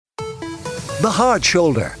The Hard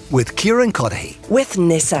Shoulder with Kieran with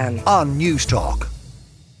Nissan on News Talk.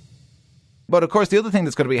 But of course, the other thing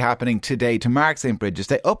that's going to be happening today to mark St Brigid's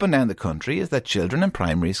Day up and down the country is that children in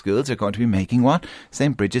primary schools are going to be making what?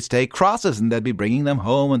 St Brigid's Day crosses, and they'll be bringing them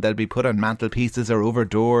home and they'll be put on mantelpieces or over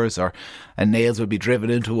doors, and nails will be driven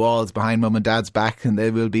into walls behind mum and dad's back and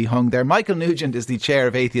they will be hung there. Michael Nugent is the Chair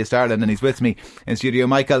of Atheist Ireland and he's with me in studio.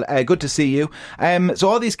 Michael, good to see you. So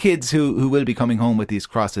all these kids who will be coming home with these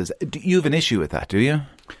crosses, you have an issue with that, do you?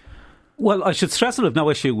 Well, I should stress that I have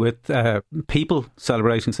no issue with people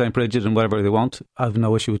celebrating St Brigid and whatever they want. I have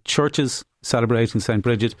no issue with churches celebrating St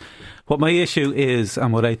Brigid. What my issue is,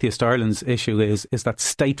 and what Atheist Ireland's issue is that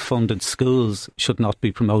state-funded schools should not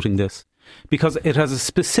be promoting this. Because it has a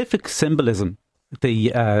specific symbolism,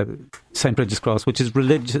 the St Brigid's Cross, which is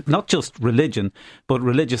religious, not just religion, but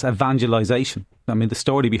religious evangelisation. I mean, the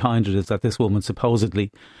story behind it is that this woman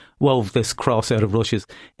supposedly wove this cross out of rushes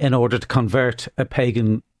in order to convert a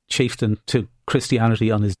pagan chieftain to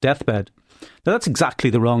Christianity on his deathbed. Now, that's exactly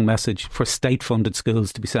the wrong message for state-funded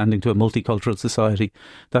schools to be sending to a multicultural society,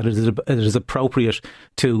 that it is appropriate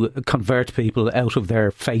to convert people out of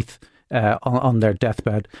their faith on their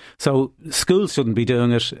deathbed. So schools shouldn't be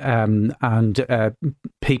doing it, and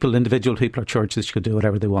individual people or churches should do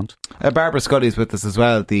whatever they want. Barbara Scully is with us as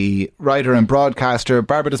well, the writer and broadcaster.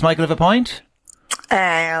 Barbara, does Michael have a point?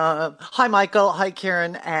 Hi Michael, hi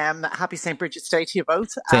Kieran, happy St Brigid's Day to you both.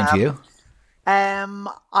 Same to you.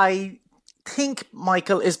 I think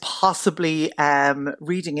Michael is possibly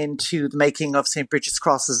reading into the making of St Brigid's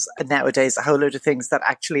crosses nowadays a whole load of things that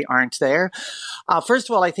actually aren't there. First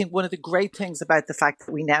of all, I think one of the great things about the fact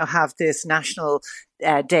that we now have this national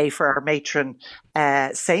day for our matron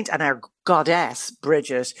saint and our goddess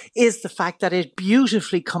Bridget is the fact that it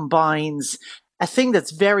beautifully combines a thing that's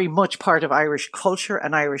very much part of Irish culture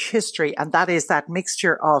and Irish history, and that is that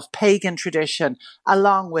mixture of pagan tradition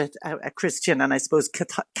along with a Christian and I suppose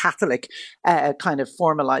Catholic kind of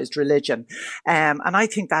formalised religion. And I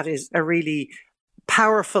think that is a really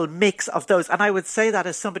powerful mix of those. And I would say that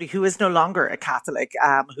as somebody who is no longer a Catholic,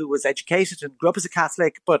 who was educated and grew up as a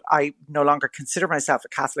Catholic, but I no longer consider myself a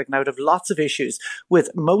Catholic, and I would have lots of issues with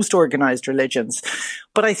most organised religions.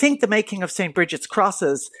 But I think the making of St Brigid's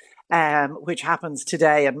crosses, which happens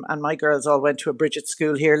today, and my girls all went to a Brigid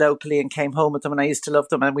school here locally and came home with them, and I used to love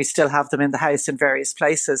them, and we still have them in the house in various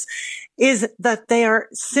places, is that they are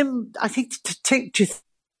I think to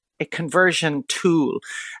a conversion tool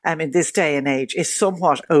in this day and age is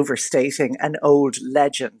somewhat overstating an old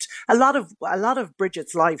legend. A lot of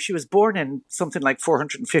Bridget's life, she was born in something like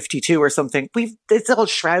 452 or something. It's all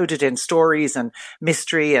shrouded in stories and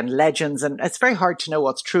mystery and legends, and it's very hard to know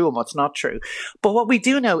what's true and what's not true. But what we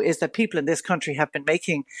do know is that people in this country have been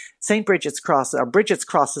making St. Brigid's crosses or Brigid's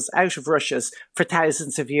crosses out of rushes for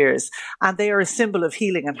thousands of years, and they are a symbol of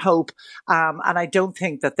healing and hope. And I don't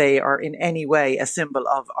think that they are in any way a symbol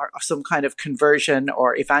of some kind of conversion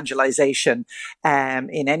or evangelization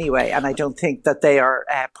in any way. And I don't think that they are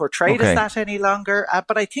portrayed as that any longer.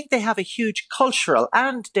 But I think they have a huge cultural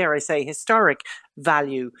and, dare I say, historic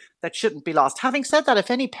value that shouldn't be lost. Having said that,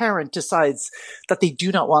 if any parent decides that they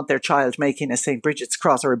do not want their child making a St. Brigid's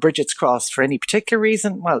cross or a Brigid's cross for any particular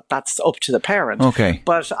reason, well, that's up to the parent. Okay.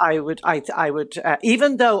 But I would,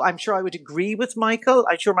 even though I'm sure I would agree with Michael,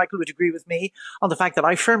 I'm sure Michael would agree with me on the fact that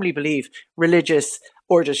I firmly believe religious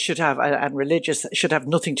orders should have, and religious should have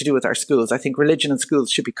nothing to do with our schools. I think religion and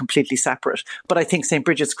schools should be completely separate. But I think St.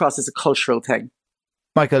 Brigid's cross is a cultural thing.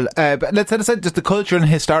 Michael, but let's set aside just the cultural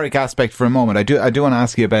and historic aspect for a moment. I do want to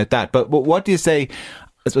ask you about that. But what do you say,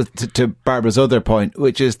 I suppose, to Barbara's other point,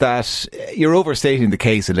 which is that you're overstating the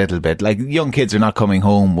case a little bit. Like, young kids are not coming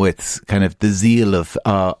home with kind of the zeal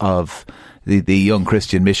of the young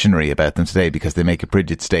Christian missionary about them today because they make a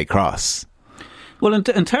Brigid's Day cross. Well, in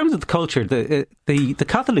terms of the culture, the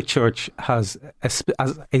Catholic Church has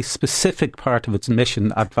a specific part of its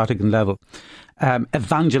mission at Vatican level,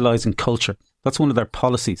 evangelising culture. That's one of their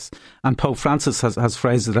policies. And Pope Francis has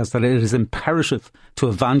phrased it as that it is imperative to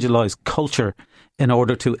evangelise culture in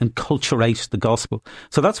order to enculturate the gospel.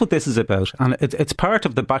 So that's what this is about. And it's part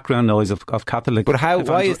of the background noise of Catholic. But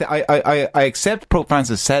why is that? I accept Pope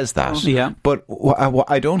Francis says that. Yeah. But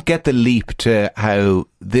I don't get the leap to how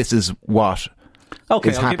this is what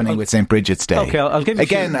is happening with St. Brigid's Day. Okay, I'll give you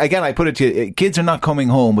again, I put it to you, kids are not coming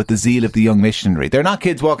home with the zeal of the young missionary. They're not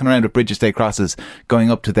kids walking around with Brigid's Day crosses going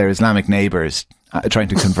up to their Islamic neighbours trying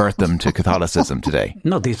to convert them to Catholicism today.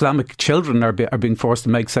 No, the Islamic children are being forced to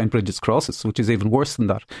make St Brigid's crosses, which is even worse than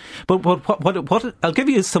that. But what I'll give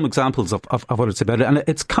you some examples of what it's about, and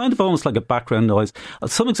it's kind of almost like a background noise.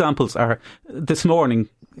 Some examples are this morning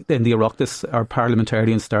in the Oireachtas, our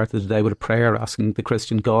parliamentarians started the day with a prayer asking the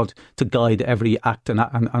Christian God to guide every act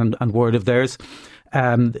and word of theirs.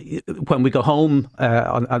 When we go home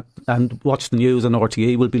and watch the news on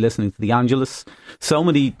RTE, we'll be listening to the Angelus. So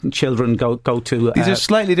many children go to... These are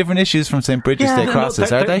slightly different issues from St Brigid's Day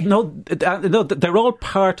crosses, are they? No, they're all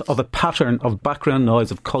part of a pattern of background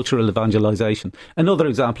noise of cultural evangelisation. Another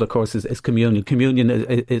example, of course, is communion. Communion,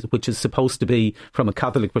 which is supposed to be, from a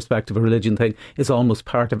Catholic perspective, a religion thing, is almost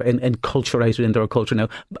part of enculturated into our culture now.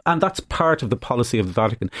 And that's part of the policy of the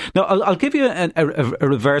Vatican. Now, I'll give you a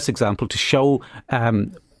reverse example to show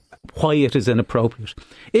why it is inappropriate.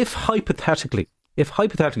 If hypothetically,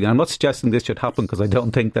 I'm not suggesting this should happen because I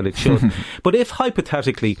don't think that it should, but if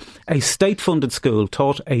hypothetically a state-funded school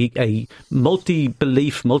taught a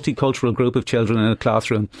multi-belief, multicultural group of children in a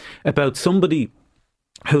classroom about somebody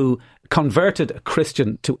who converted a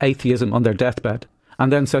Christian to atheism on their deathbed,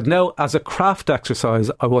 and then said, "Now, as a craft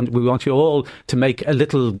exercise, we want you all to make a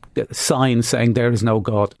little sign saying there is no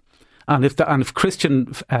God." And if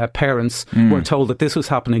Christian parents were told that this was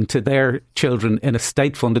happening to their children in a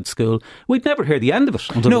state-funded school, we'd never hear the end of it.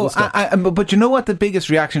 But you know what the biggest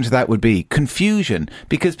reaction to that would be? Confusion.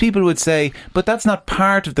 Because people would say, but that's not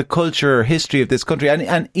part of the culture or history of this country.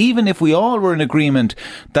 And even if we all were in agreement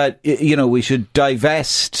that, we should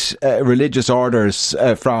divest religious orders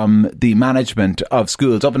from the management of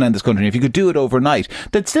schools up and down this country, if you could do it overnight,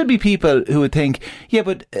 there'd still be people who would think, yeah,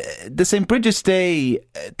 but the St Brigid's Day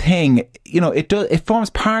thing, it forms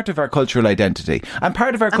part of our cultural identity and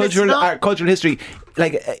part of our cultural history,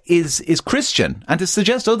 is Christian, and to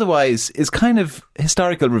suggest otherwise is kind of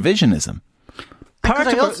historical revisionism.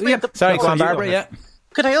 Sorry, go on, Barbara. Yeah.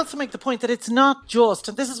 Could I also make the point that it's not just,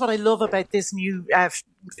 and this is what I love about this new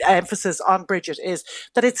emphasis on Brigid, is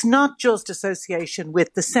that it's not just association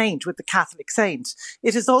with the saint, with the Catholic saint.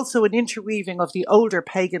 It is also an interweaving of the older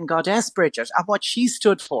pagan goddess Brigid and what she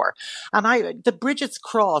stood for. And the Brigid's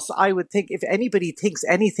cross, I would think, if anybody thinks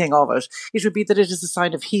anything of it, it would be that it is a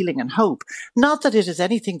sign of healing and hope. Not that it has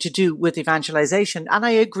anything to do with evangelization. And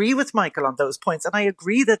I agree with Michael on those points. And I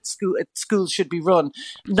agree that schools should be run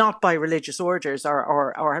not by religious orders or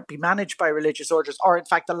be managed by religious orders, or in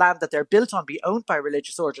fact the land that they're built on be owned by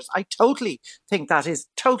religious orders. I totally think that is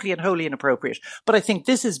totally and wholly inappropriate. But I think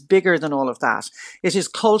this is bigger than all of that. It is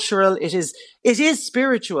cultural, it is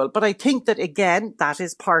spiritual, but I think that, again, that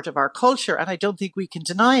is part of our culture, and I don't think we can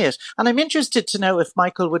deny it. And I'm interested to know if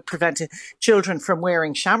Michael would prevent children from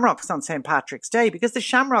wearing shamrocks on St. Patrick's Day, because the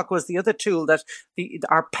shamrock was the other tool that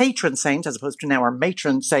our patron saint, as opposed to now our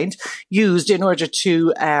matron saint, used in order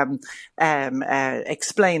to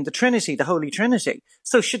explain the Trinity, the Holy Trinity.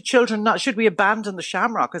 So should we abandon the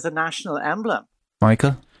shamrock as a national emblem?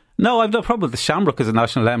 Michael? No, I've no problem with the shamrock as a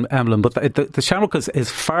national emblem, but the shamrock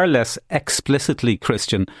is far less explicitly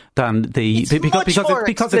Christian than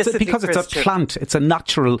because it's a plant. It's a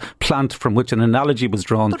natural plant from which an analogy was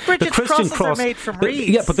drawn. But Brigid's crosses are made from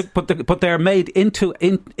reeds. But they're made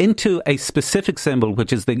into a specific symbol,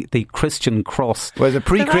 which is the Christian cross. Well, the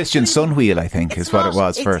pre-Christian sun wheel, I think, is what it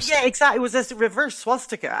was first. Yeah, exactly. It was a reverse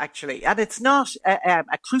swastika, actually, and it's not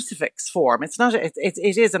a crucifix form. It's not. It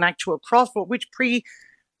is an actual cross, but which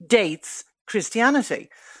predates Christianity.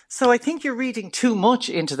 So I think you're reading too much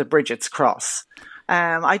into the Brigid's cross.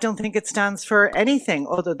 I don't think it stands for anything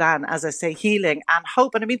other than, as I say, healing and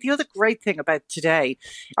hope. And I mean, the other great thing about today,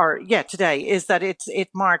 is that it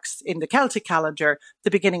marks in the Celtic calendar the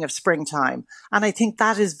beginning of springtime. And I think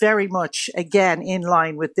that is very much, again, in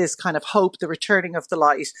line with this kind of hope, the returning of the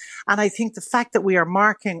light. And I think the fact that we are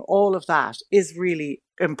marking all of that is really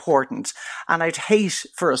important, and I'd hate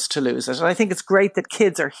for us to lose it. And I think it's great that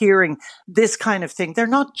kids are hearing this kind of thing. They're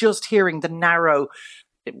not just hearing the narrow,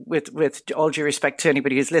 with all due respect to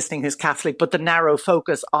anybody who's listening who's Catholic, but the narrow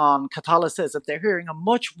focus on Catholicism. They're hearing a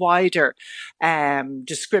much wider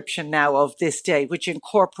description now of this day, which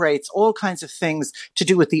incorporates all kinds of things to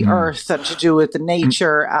do with the earth and to do with the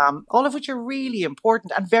nature, all of which are really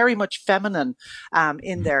important and very much feminine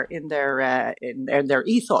in their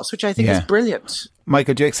ethos, which I think is brilliant.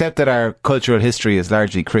 Michael, do you accept that our cultural history is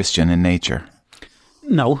largely Christian in nature?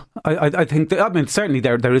 No, I think certainly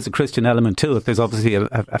there is a Christian element to it. There's obviously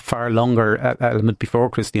a far longer element before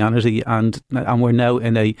Christianity, and we're now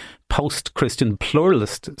in a post-Christian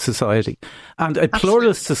pluralist society, and a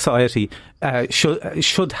pluralist society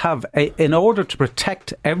should have in order to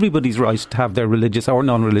protect everybody's right to have their religious or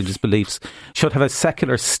non-religious beliefs, should have a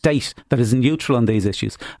secular state that is neutral on these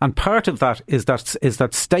issues. And part of that is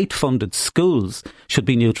that state-funded schools should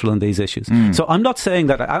be neutral on these issues. So I'm not saying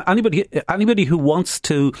that anybody who wants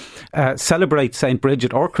to celebrate St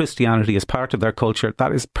Brigid or Christianity as part of their culture,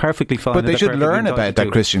 that is perfectly fine. But they should learn about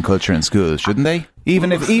that Christian culture in schools, shouldn't they?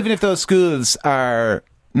 Even if those schools are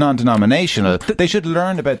non-denominational, they should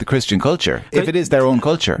learn about the Christian culture, if it is their own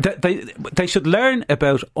culture. They should learn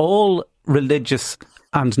about all religious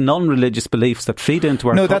and non-religious beliefs that feed into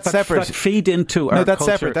our culture. No, that's separate. That feed into our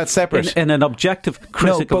culture. That's separate. In an objective,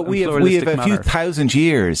 critical, but we have a few thousand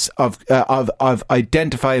years of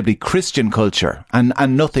identifiably Christian culture and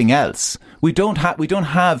nothing else. We don't have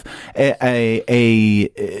a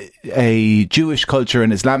Jewish culture,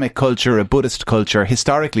 an Islamic culture, a Buddhist culture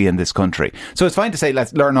historically in this country. So it's fine to say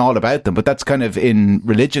let's learn all about them, but that's kind of in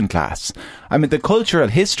religion class. I mean, the cultural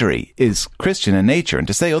history is Christian in nature, and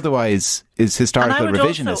to say otherwise is historical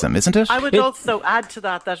revisionism, isn't it? I would also add to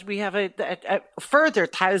that we have a further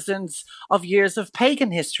thousands of years of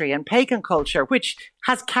pagan history and pagan culture, which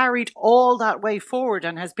has carried all that way forward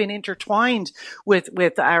and has been intertwined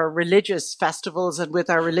with our religious festivals and with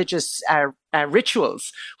our religious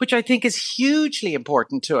rituals, which I think is hugely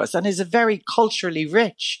important to us and is very culturally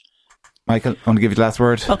rich. Michael, I want to give you the last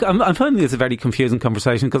word. Look, I'm finding this a very confusing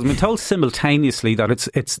conversation because I've been told simultaneously that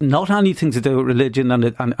it's not anything to do with religion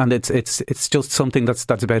and it's just something that's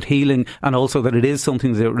about healing, and also that it is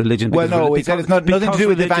something to do with religion. Well, no, it's nothing to do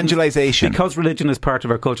with evangelisation. Because religion is part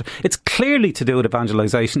of our culture. It's clearly to do with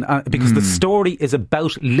evangelisation because the story is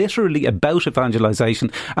literally about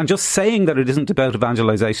evangelisation, and just saying that it isn't about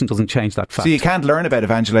evangelisation doesn't change that fact. So you can't learn about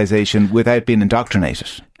evangelisation without being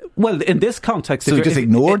indoctrinated. Well, in this context, so just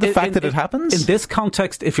ignore the fact that it happens. In this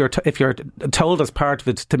context, if you're told as part of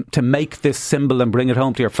it to make this symbol and bring it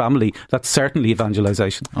home to your family, that's certainly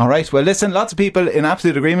evangelisation. All right. Well, listen, lots of people in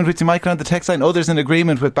absolute agreement with you, Michael, on the text line. Others in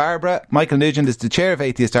agreement with Barbara. Michael Nugent is the Chair of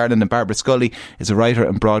Atheist Ireland, and Barbara Scully is a writer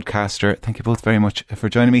and broadcaster. Thank you both very much for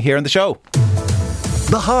joining me here on the show.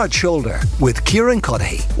 The Hard Shoulder with Kieran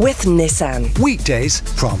with Nissan. Weekdays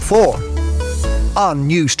from 4 on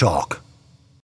News Talk.